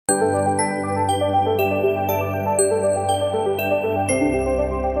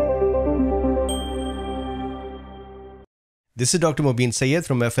This is Dr. Mobeen Sayed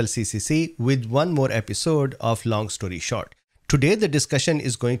from FLCCC with one more episode of Long Story Short. Today the discussion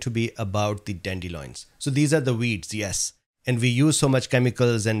is going to be about the dandelions. So these are the weeds, yes. And we use so much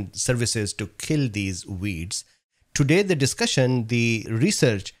chemicals and services to kill these weeds. Today the discussion, the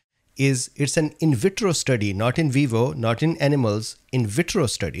research it's an in vitro study, not in vivo, not in animals, in vitro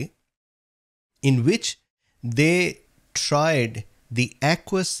study, in which they tried the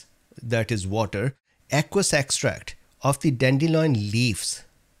aqueous, that is water, aqueous extract of the dandelion leaves,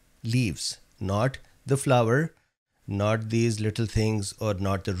 not the flower, not these little things or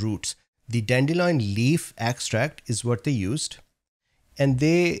not the roots. The dandelion leaf extract is what they used, and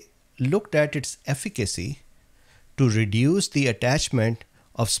they looked at its efficacy to reduce the attachment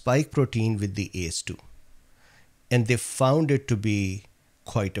of spike protein with the ACE2. And they found it to be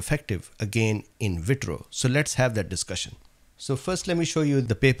quite effective, again in vitro. So let's have that discussion. So first let me show you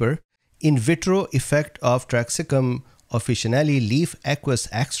the paper, In Vitro Effect of Taraxacum officinale Leaf Aqueous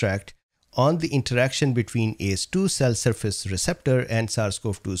Extract on the Interaction between ACE2 Cell Surface Receptor and SARS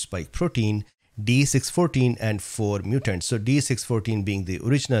CoV-2 Spike Protein, D614 and 4 mutants. So D614 being the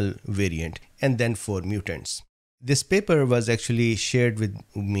original variant and then 4 mutants. This paper was actually shared with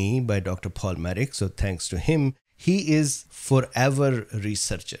me by Dr. Paul Merrick, so thanks to him. He is forever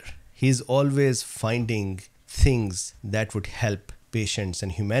researcher. He's always finding things that would help patients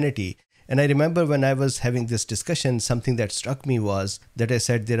and humanity. And I remember when I was having this discussion, something that struck me was that I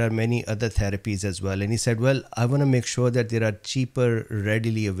said there are many other therapies as well. And he said, well, I want to make sure that there are cheaper,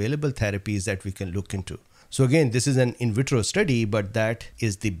 readily available therapies that we can look into. So again, this is an in vitro study, but that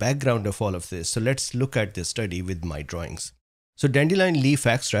is the background of all of this. So let's look at this study with my drawings. So dandelion leaf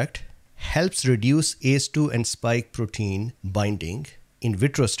extract helps reduce ACE2 and spike protein binding in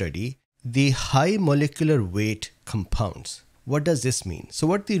vitro study, the high molecular weight compounds. What does this mean? So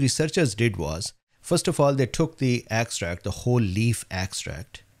what the researchers did was, first of all, they took the extract, the whole leaf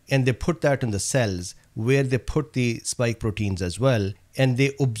extract, and they put that in the cells where they put the spike proteins as well, and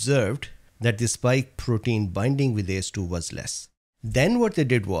they observed that the spike protein binding with ACE2 was less. Then what they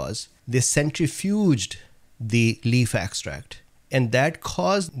did was they centrifuged the leaf extract, and that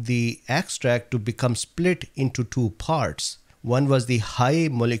caused the extract to become split into two parts. One was the high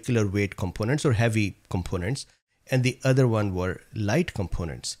molecular weight components or heavy components, and the other one were light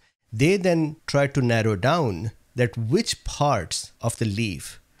components. They then tried to narrow down that which parts of the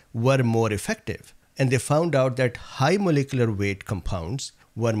leaf were more effective, and they found out that high molecular weight compounds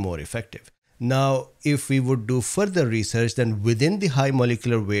were more effective. Now, if we would do further research, then within the high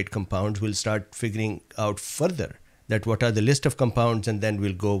molecular weight compounds, we'll start figuring out further that what are the list of compounds, and then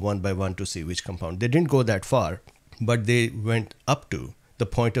we'll go one by one to see which compound. They didn't go that far, but they went up to the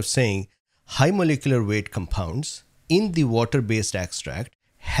point of saying high molecular weight compounds in the water-based extract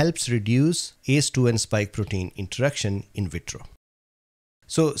helps reduce ACE2 and spike protein interaction in vitro.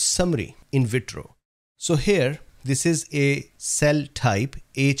 So summary, in vitro. So here, this is a cell type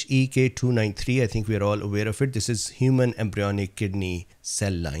HEK293. I think we are all aware of it. This is human embryonic kidney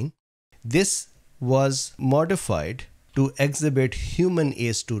cell line. This was modified to exhibit human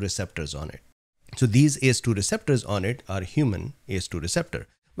ACE2 receptors on it. So these ACE2 receptors on it are human ACE2 receptor.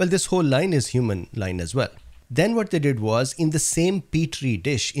 Well, this whole line is human line as well. Then what they did was, in the same petri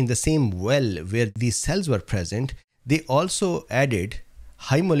dish, in the same well where these cells were present, they also added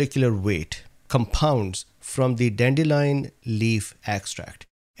high molecular weight compounds from the dandelion leaf extract.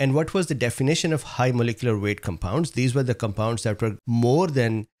 And what was the definition of high molecular weight compounds? These were the compounds that were more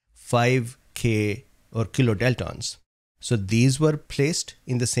than 5K or kilodaltons. So these were placed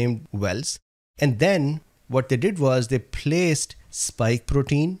in the same wells. And then what they did was they placed spike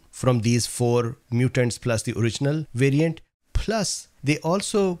protein from these 4 mutants plus the original variant, plus they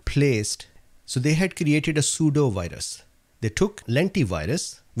also placed, so they had created a pseudo virus. They took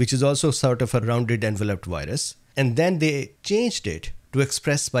Lentivirus, which is also sort of a rounded enveloped virus, and then they changed it to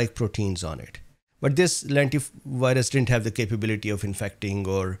express spike proteins on it. But this Lentivirus didn't have the capability of infecting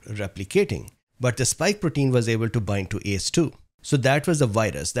or replicating, but the spike protein was able to bind to ACE2. So that was a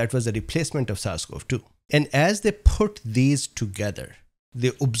virus, that was a replacement of SARS CoV-2. And as they put these together,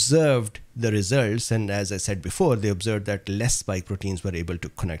 they observed the results, and as I said before, they observed that less spike proteins were able to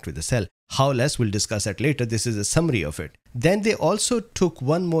connect with the cell. How less, we'll discuss that later. This is a summary of it. Then they also took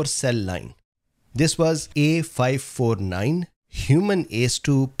one more cell line. This was A549, human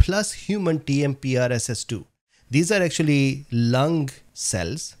ACE2 plus human TMPRSS2. These are actually lung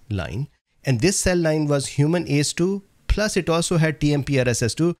cells line, and this cell line was human ACE2 plus it also had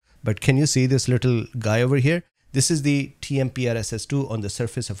TMPRSS2. But can you see this little guy over here? This is the TMPRSS2 on the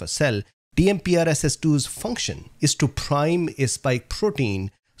surface of a cell. TMPRSS2's function is to prime a spike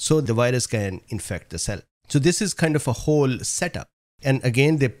protein so the virus can infect the cell. So this is kind of a whole setup. And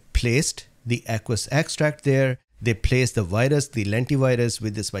again, they placed the aqueous extract there. They placed the virus, the lentivirus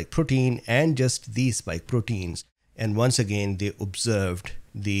with the spike protein and just these spike proteins. And once again, they observed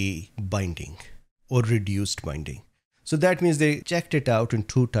the binding or reduced binding. So that means they checked it out in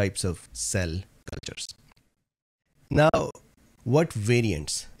two types of cell cultures. Now, what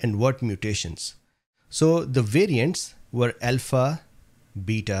variants and what mutations? So the variants were alpha,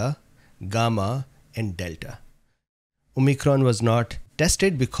 beta, gamma, and delta. Omicron was not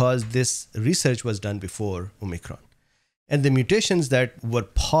tested because this research was done before Omicron. And the mutations that were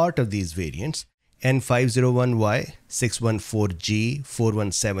part of these variants, N501Y, 614G,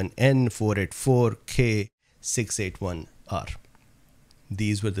 417N, 484K, 681R.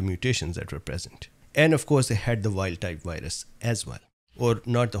 These were the mutations that were present. And of course, they had the wild type virus as well, or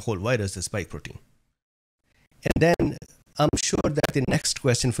not the whole virus, the spike protein. And then I'm sure that the next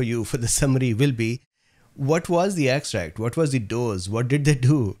question for you for the summary will be, what was the extract? What was the dose? What did they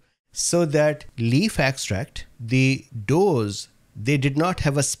do? So that leaf extract, the dose, they did not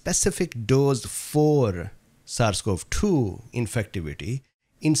have a specific dose for SARS CoV-2 infectivity.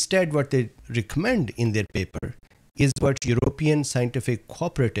 Instead, what they recommend in their paper is what European Scientific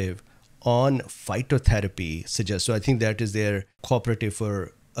Cooperative on Phytotherapy suggests. So I think that is their cooperative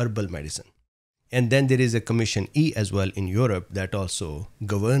for herbal medicine. And then there is a Commission E as well in Europe that also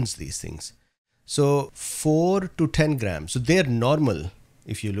governs these things. So 4 to 10 grams. So they're normal.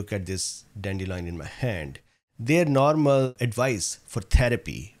 If you look at this dandelion in my hand, their normal advice for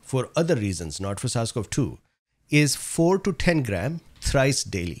therapy for other reasons, not for SARS-CoV-2, is 4 to 10 gram thrice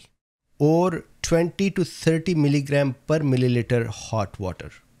daily or 20 to 30 milligram per milliliter hot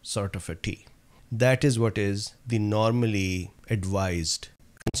water, sort of a tea. That is what is the normally advised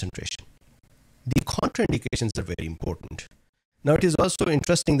concentration. The contraindications are very important. Now, it is also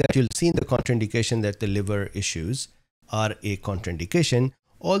interesting that you'll see in the contraindication that the liver issues are a contraindication,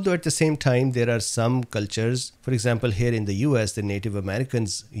 although at the same time, there are some cultures, for example, here in the US, the Native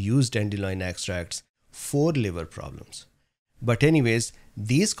Americans use dandelion extracts for liver problems. But anyways,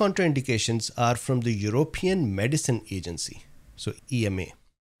 these contraindications are from the European Medicine Agency, so EMA.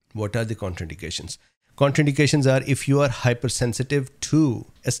 What are the contraindications? Contraindications are if you are hypersensitive to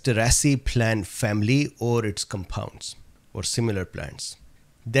Asteraceae plant family or its compounds or similar plants.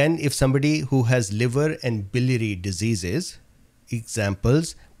 Then if somebody who has liver and biliary diseases,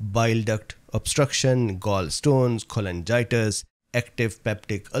 examples, bile duct obstruction, gallstones, cholangitis, active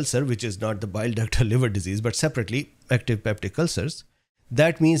peptic ulcer, which is not the bile duct or liver disease, but separately active peptic ulcers,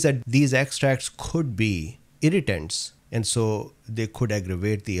 that means that these extracts could be irritants, and so they could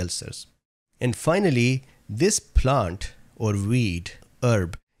aggravate the ulcers. And finally, this plant or weed,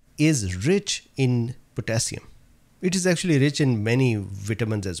 herb, is rich in potassium. It is actually rich in many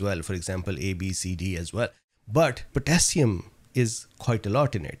vitamins as well, for example, A, B, C, D as well. But potassium is quite a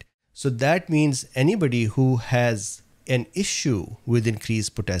lot in it. So that means anybody who has an issue with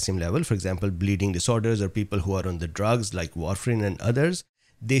increased potassium level, for example, bleeding disorders or people who are on the drugs like warfarin and others,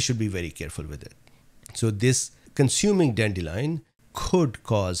 they should be very careful with it. So this consuming dandelion could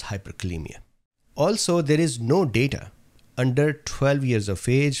cause hyperkalemia. Also, there is no data under 12 years of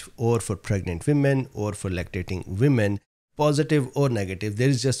age or for pregnant women or for lactating women, positive or negative. There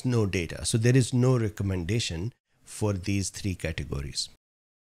is just no data. So there is no recommendation for these three categories.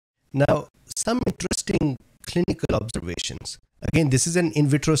 Now, some interesting clinical observations. Again, this is an in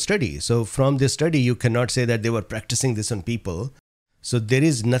vitro study. So from this study, you cannot say that they were practicing this on people. So there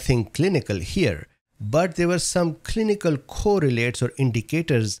is nothing clinical here, but there were some clinical correlates or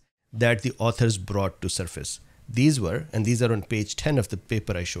indicators that the authors brought to surface. These were, and these are on page 10 of the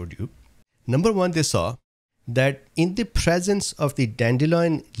paper I showed you. Number one, they saw that in the presence of the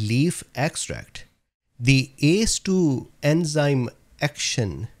dandelion leaf extract, the ACE2 enzyme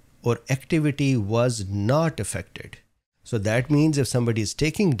action or activity was not affected. So that means if somebody is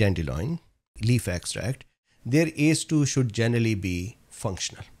taking dandelion leaf extract, their ACE2 should generally be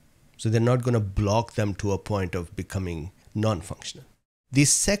functional. So they're not going to block them to a point of becoming non-functional. The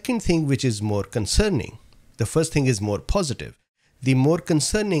second thing which is more concerning, the first thing is more positive. The more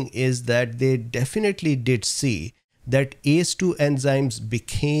concerning is that they definitely did see that ACE2 enzymes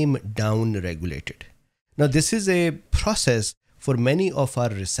became down-regulated. Now, this is a process for many of our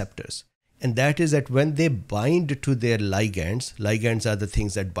receptors, and that is that when they bind to their ligands, ligands are the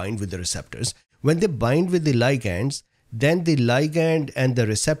things that bind with the receptors. When they bind with the ligands, then the ligand and the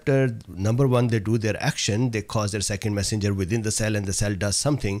receptor, number one, they do their action, they cause their second messenger within the cell and the cell does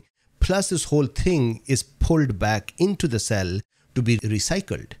something. Plus this whole thing is pulled back into the cell to be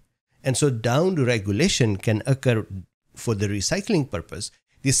recycled. And so down regulation can occur for the recycling purpose.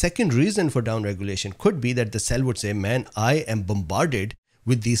 The second reason for downregulation could be that the cell would say, man, I am bombarded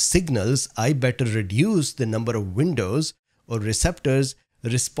with these signals. I better reduce the number of windows or receptors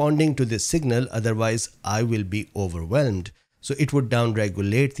responding to this signal. Otherwise, I will be overwhelmed. So it would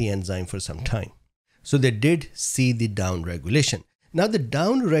downregulate the enzyme for some time. So they did see the downregulation. Now the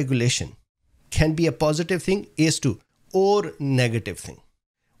downregulation can be a positive thing, ACE2, or negative thing.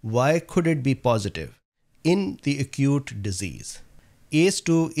 Why could it be positive? In the acute disease,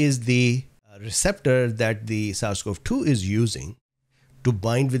 ACE2 is the receptor that the SARS CoV-2 is using to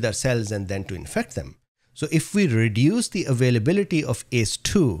bind with our cells and then to infect them. So if we reduce the availability of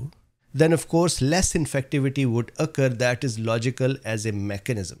ACE2, then of course less infectivity would occur. That is logical as a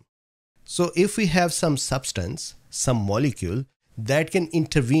mechanism. So if we have some substance, some molecule that can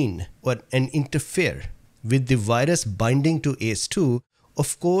intervene and interfere with the virus binding to ACE2,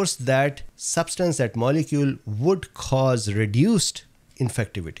 of course that substance, that molecule would cause reduced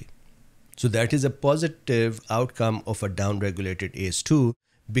infectivity. So that is a positive outcome of a downregulated ACE2,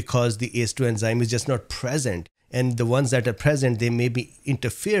 because the ACE2 enzyme is just not present, and the ones that are present, they may be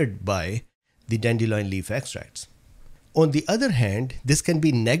interfered by the dandelion leaf extracts. On the other hand, this can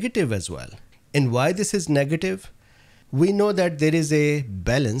be negative as well. And why this is negative? We know that there is a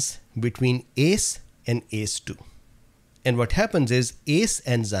balance between ACE and ACE2. And what happens is ACE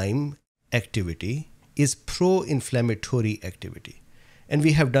enzyme activity is pro-inflammatory activity. And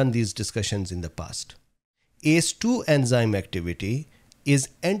we have done these discussions in the past. ACE2 enzyme activity is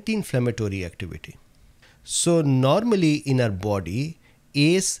anti-inflammatory activity. So normally in our body,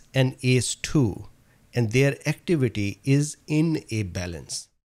 ACE and ACE2 and their activity is in a balance.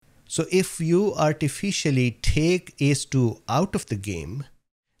 So if you artificially take ACE2 out of the game,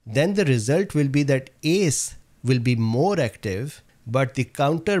 then the result will be that ACE will be more active, but the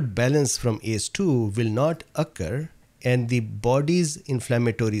counterbalance from ACE2 will not occur, and the body's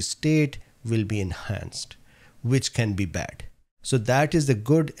inflammatory state will be enhanced, which can be bad. So that is the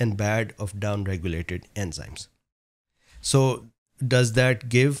good and bad of downregulated enzymes. So does that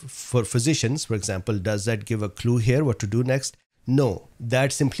give, for physicians, for example, does that give a clue here what to do next? No,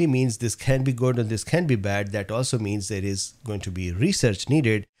 that simply means this can be good or this can be bad. That also means there is going to be research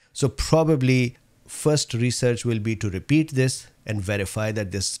needed. So probably first research will be to repeat this and verify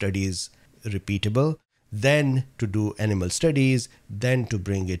that this study is repeatable, then to do animal studies, then to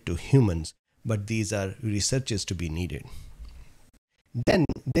bring it to humans. But these are researches to be needed. Then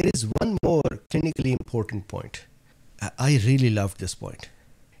there is one more clinically important point. I really loved this point.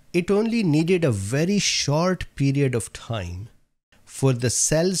 It only needed a very short period of time for the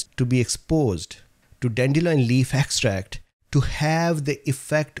cells to be exposed to dandelion leaf extract to have the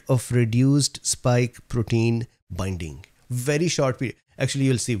effect of reduced spike protein binding. Very short period. Actually,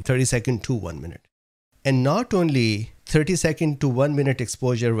 you'll see 30 seconds to 1 minute. And not only 30 seconds to 1 minute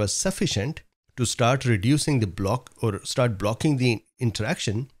exposure was sufficient to start reducing the block or start blocking the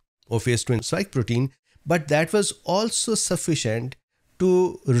interaction of ACE2 and spike protein, but that was also sufficient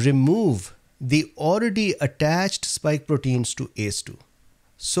to remove the already attached spike proteins to ACE2.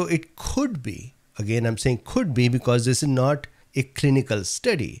 So it could be, again I'm saying could be because this is not a clinical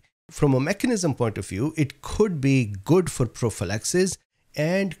study. From a mechanism point of view, it could be good for prophylaxis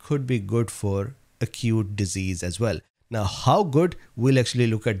and could be good for acute disease as well. Now, how good, we'll actually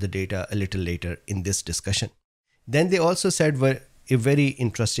look at the data a little later in this discussion. Then they also said a very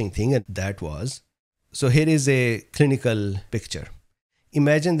interesting thing, and that was, so here is a clinical picture.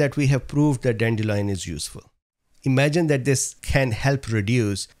 Imagine that we have proved that dandelion is useful. Imagine that this can help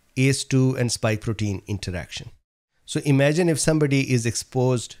reduce ACE2 and spike protein interaction. So imagine if somebody is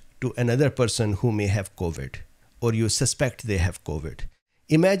exposed to another person who may have COVID, or you suspect they have COVID.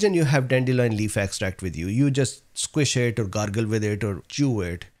 Imagine you have dandelion leaf extract with you. You just squish it or gargle with it or chew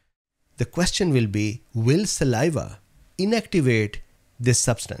it. The question will be, will saliva inactivate this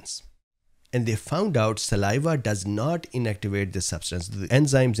substance? And they found out saliva does not inactivate this substance. The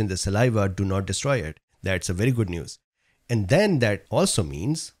enzymes in the saliva do not destroy it. That's a very good news. And then that also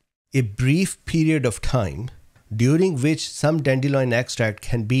means a brief period of time during which some dandelion extract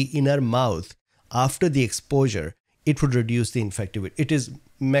can be in our mouth after the exposure, it would reduce the infectivity. It is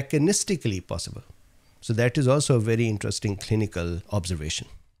mechanistically possible. So that is also a very interesting clinical observation.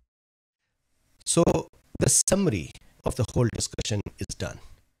 So the summary of the whole discussion is done.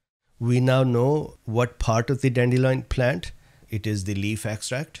 We now know what part of the dandelion plant. It is the leaf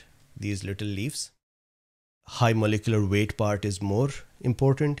extract, these little leaves. High molecular weight part is more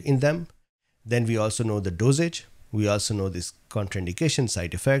important in them. Then we also know the dosage. We also know this contraindication,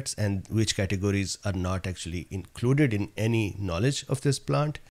 side effects, and which categories are not actually included in any knowledge of this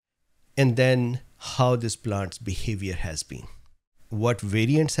plant. And then how this plant's behavior has been. what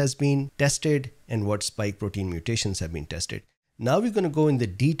variants has been tested, and what spike protein mutations have been tested. Now we're going to go in the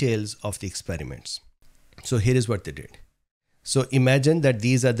details of the experiments. So here is what they did. So imagine that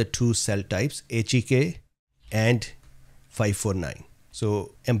these are the two cell types, HEK and 549.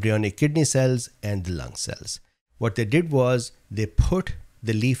 So embryonic kidney cells and the lung cells. What they did was they put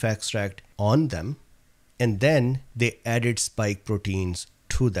the leaf extract on them, and then they added spike proteins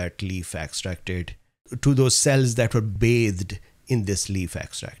to that leaf extracted, to those cells that were bathed in this leaf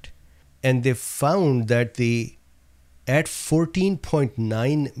extract. And they found that at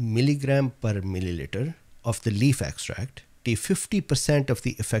 14.9 milligram per milliliter of the leaf extract, the 50% of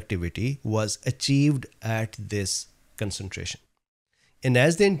the effectivity was achieved at this concentration. And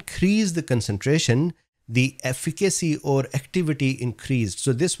as they increased the concentration, the efficacy or activity increased.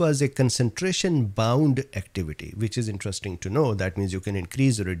 So this was a concentration bound activity, which is interesting to know. That means you can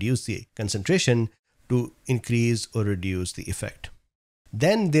increase or reduce the concentration to increase or reduce the effect.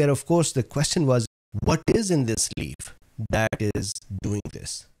 Then there, of course, the question was, what is in this leaf that is doing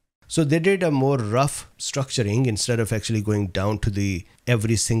this? So they did a more rough structuring instead of actually going down to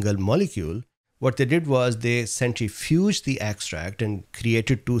every single molecule. What they did was they centrifuged the extract and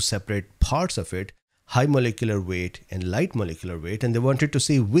created two separate parts of it, high molecular weight and light molecular weight, and they wanted to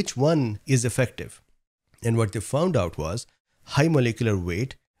see which one is effective. And what they found out was high molecular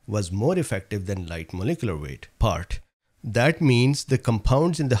weight was more effective than light molecular weight part. That means the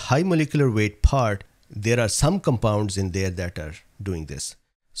compounds in the high molecular weight part, there are some compounds in there that are doing this.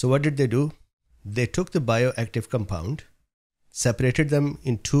 So what did they do? They took the bioactive compound, separated them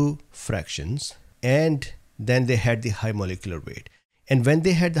in two fractions, and then they had the high molecular weight. And when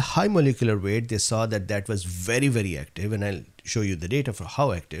they had the high molecular weight, they saw that that was very, very active. And I'll show you the data for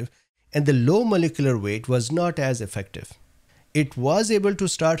how active. And the low molecular weight was not as effective. It was able to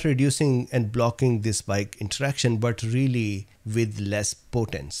start reducing and blocking this spike interaction, but really with less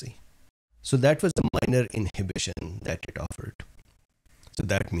potency. So that was the minor inhibition that it offered. So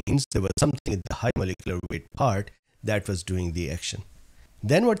that means there was something in the high molecular weight part that was doing the action.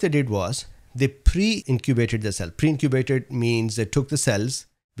 Then what they did was they pre-incubated the cell. Pre-incubated means they took the cells,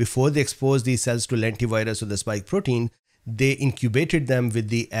 before they exposed these cells to lentivirus or the spike protein, they incubated them with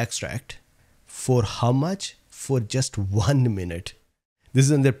the extract for how much? For just 1 minute. This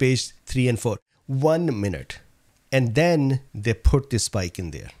is on their page 3 and 4. 1 minute. And then they put the spike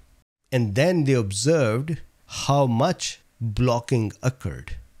in there. And then they observed how much blocking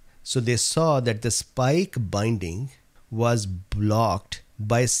occurred. So they saw that the spike binding was blocked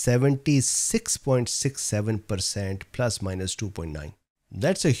by 76.67% plus minus 2.9.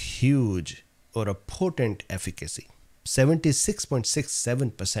 That's a huge or a potent efficacy.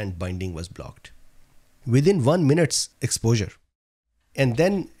 76.67% binding was blocked within 1 minute's exposure. And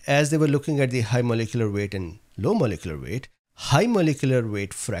then as they were looking at the high molecular weight and low molecular weight, high molecular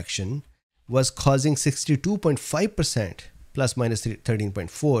weight fraction was causing 62.5% plus minus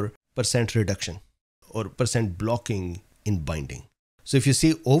 13.4% reduction or percent blocking in binding. So if you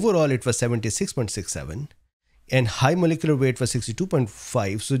see overall it was 76.67 and high molecular weight was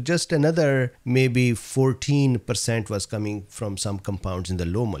 62.5. So just another maybe 14% was coming from some compounds in the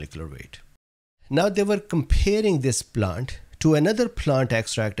low molecular weight. Now they were comparing this plant to another plant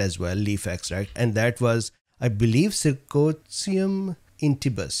extract as well, leaf extract, and that was, I believe, Circosium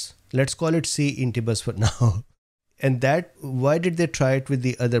intybus. Let's call it C. intybus for now. And that, why did they try it with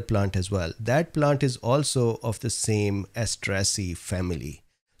the other plant as well? That plant is also of the same Astraceae family.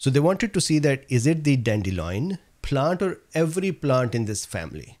 So they wanted to see that is it the dandelion plant or every plant in this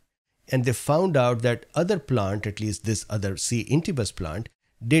family? And they found out that other plant, at least this other C. intybus plant,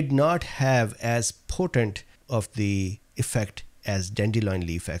 did not have as potent of the effect as dandelion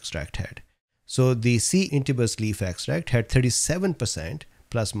leaf extract had. So the C. intybus leaf extract had 37%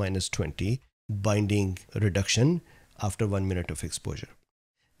 plus minus 20 binding reduction after 1 minute of exposure.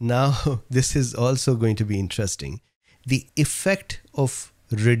 Now, this is also going to be interesting. The effect of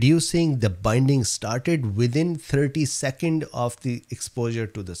reducing the binding started within 30 seconds of the exposure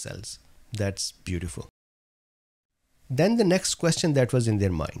to the cells. That's beautiful. Then the next question that was in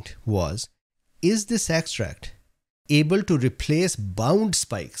their mind was, is this extract able to replace bound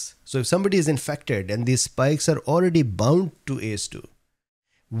spikes? So if somebody is infected and these spikes are already bound to ACE2,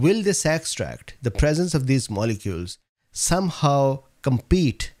 will this extract, the presence of these molecules, somehow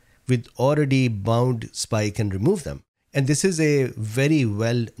compete with already bound spike and remove them? And this is a very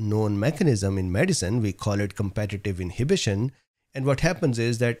well-known mechanism in medicine. We call it competitive inhibition. And what happens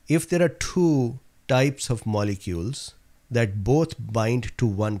is that if there are two types of molecules that both bind to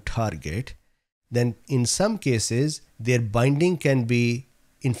one target, then in some cases, their binding can be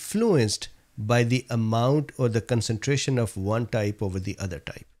influenced by the amount or the concentration of one type over the other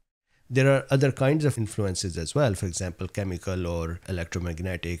type. There are other kinds of influences as well, for example, chemical or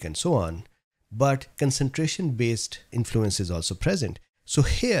electromagnetic and so on, but concentration-based influence is also present. So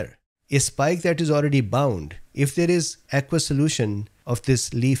here, a spike that is already bound, if there is aqueous solution of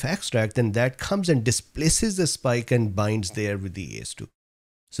this leaf extract, then that comes and displaces the spike and binds there with the ACE2.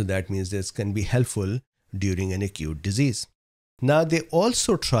 So that means this can be helpful during an acute disease. Now they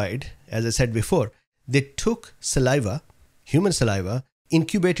also tried, as I said before, they took saliva, human saliva,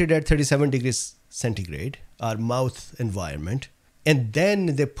 incubated at 37 degrees centigrade, our mouth environment, and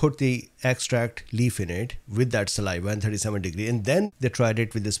then they put the extract leaf in it with that saliva and 37 degrees, and then they tried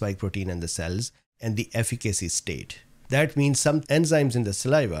it with the spike protein and the cells, and the efficacy stayed. That means some enzymes in the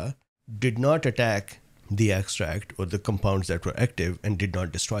saliva did not attack the extract or the compounds that were active and did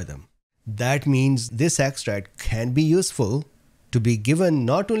not destroy them. That means this extract can be useful to be given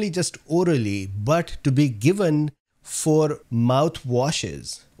not only just orally, but to be given for mouth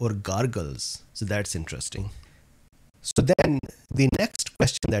washes or gargles. So that's interesting. So then the next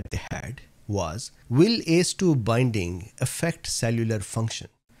question that they had was, will ACE2 binding affect cellular function?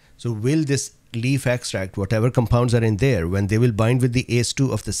 So will this leaf extract, whatever compounds are in there, when they will bind with the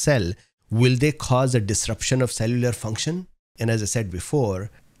ACE2 of the cell, will they cause a disruption of cellular function? And as I said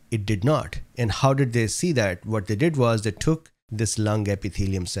before, it did not. And how did they see that? What they did was they took this lung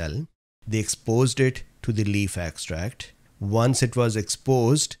epithelium cell, they exposed it to the leaf extract. Once it was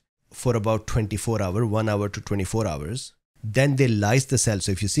exposed for about 24 hours, 1 hour to 24 hours, then they lysed the cell.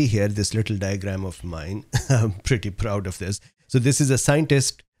 So if you see here, this little diagram of mine, I'm pretty proud of this. So this is a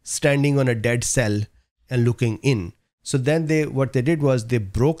scientist standing on a dead cell and looking in. So then what they did was they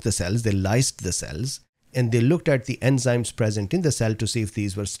broke the cells, they lysed the cells, and they looked at the enzymes present in the cell to see if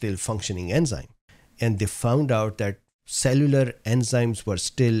these were still functioning enzymes. And they found out that cellular enzymes were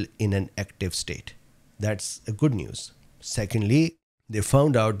still in an active state. That's a good news. Secondly, they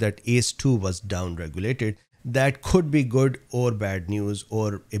found out that ACE2 was downregulated. That could be good or bad news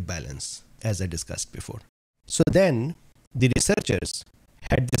or a balance, as I discussed before. So then the researchers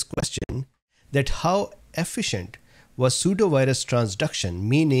had this question that how efficient was pseudovirus transduction,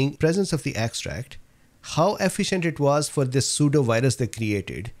 meaning presence of the extract, how efficient it was for this pseudovirus they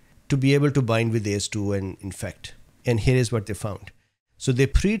created to be able to bind with ACE2 and infect. And here is what they found. So they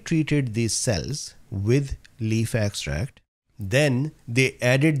pre-treated these cells with leaf extract. Then they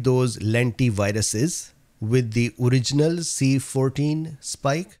added those lentiviruses with the original C14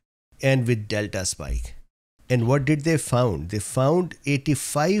 spike and with delta spike. And what did they found? They found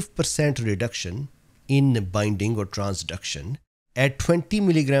 85% reduction in binding or transduction at 20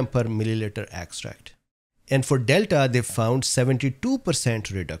 milligram per milliliter extract. And for delta, they found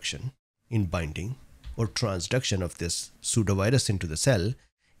 72% reduction in binding or transduction of this pseudovirus into the cell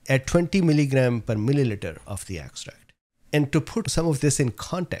at 20 milligram per milliliter of the extract. And to put some of this in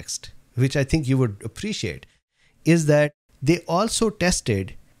context, which I think you would appreciate, is that they also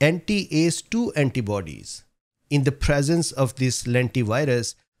tested anti-ACE2 antibodies in the presence of this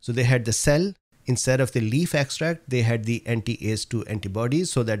lentivirus. So they had the cell, instead of the leaf extract, they had the anti-ACE2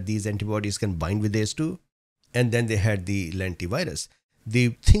 antibodies so that these antibodies can bind with ACE2. And then they had the lentivirus. The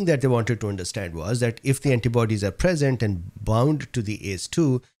thing that they wanted to understand was that if the antibodies are present and bound to the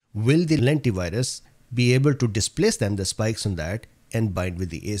ACE2, will the lentivirus be able to displace them, the spikes on that, and bind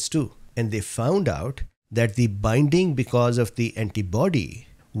with the ACE2? And they found out that the binding because of the antibody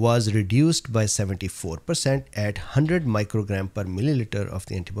was reduced by 74% at 100 microgram per milliliter of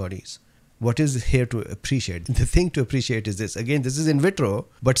the antibodies. What is here to appreciate? The thing to appreciate is this. Again, this is in vitro,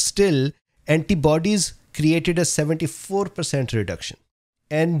 but still antibodies created a 74% reduction.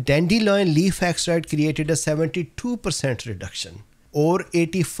 And dandelion leaf extract created a 72% reduction or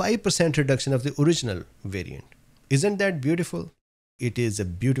 85% reduction of the original variant. Isn't that beautiful? It is a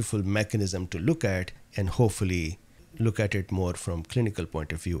beautiful mechanism to look at and hopefully look at it more from clinical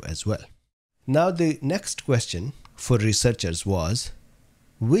point of view as well. Now the next question for researchers was,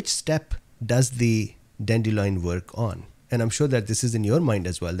 which step does the dandelion work on? And I'm sure that this is in your mind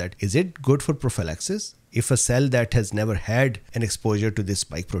as well, that is it good for prophylaxis? If a cell that has never had an exposure to these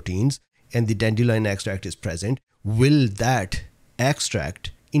spike proteins and the dandelion extract is present, will that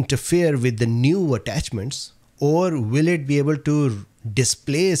extract interfere with the new attachments, or will it be able to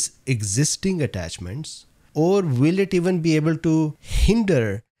displace existing attachments, or will it even be able to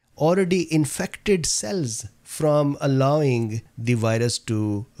hinder already infected cells from allowing the virus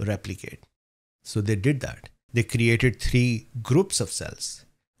to replicate? So they did that. They created 3 groups of cells.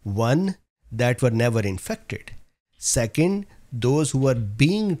 One, that were never infected. Second, those who were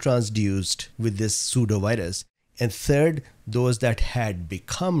being transduced with this pseudovirus. And third, those that had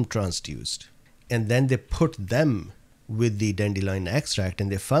become transduced. And then they put them with the dandelion extract,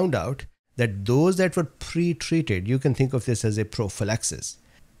 and they found out that those that were pre-treated, you can think of this as a prophylaxis,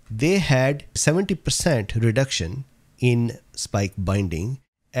 they had 70% reduction in spike binding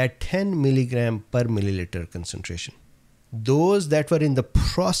at 10 milligram per milliliter concentration. Those that were in the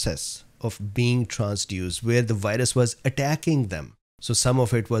process of being transduced, where the virus was attacking them, so some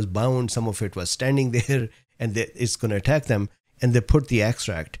of it was bound, some of it was standing there, and it's going to attack them, and they put the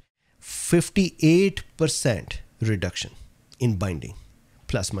extract, 58% reduction in binding,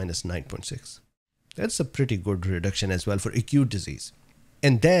 plus minus 9.6. That's a pretty good reduction as well for acute disease.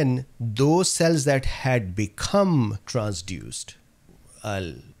 And then those cells that had become transduced,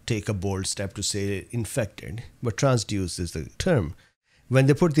 I'll take a bold step to say infected, but transduced is the term. When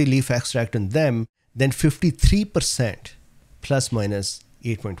they put the leaf extract on them, then 53% plus minus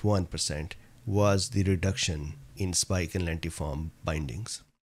 8.1% was the reduction in spike and lentiform bindings.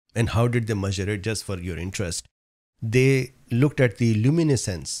 And how did they measure it? Just for your interest, they looked at the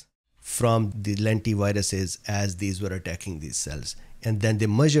luminescence from the lentiviruses as these were attacking these cells. And then they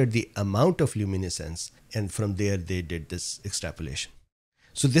measured the amount of luminescence, and from there they did this extrapolation.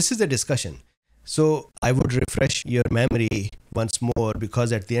 So this is the discussion. So I would refresh your memory once more,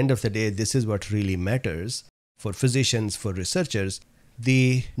 because at the end of the day, this is what really matters for physicians, for researchers.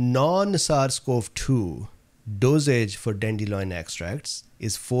 The non-SARS CoV-2 dosage for dandelion extracts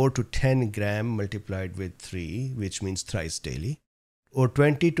is 4 to 10 gram multiplied with 3, which means thrice daily, or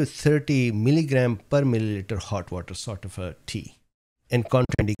 20 to 30 milligram per milliliter hot water, sort of a tea. And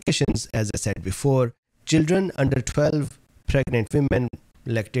contraindications, as I said before, children under 12, pregnant women,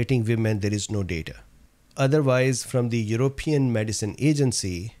 lactating women, there is no data. Otherwise, from the European Medicine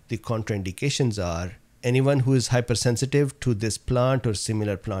Agency, the contraindications are anyone who is hypersensitive to this plant or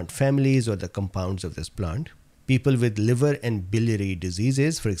similar plant families or the compounds of this plant, people with liver and biliary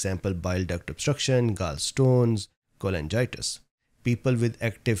diseases, for example, bile duct obstruction, gallstones, cholangitis, people with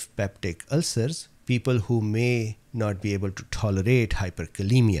active peptic ulcers, people who may not be able to tolerate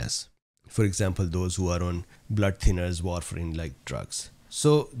hyperkalemias, for example, those who are on blood thinners, warfarin-like drugs.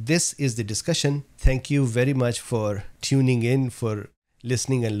 So this is the discussion. Thank you very much for tuning in, for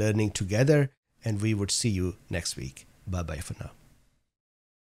listening and learning together, and we would see you next week. Bye-bye for now.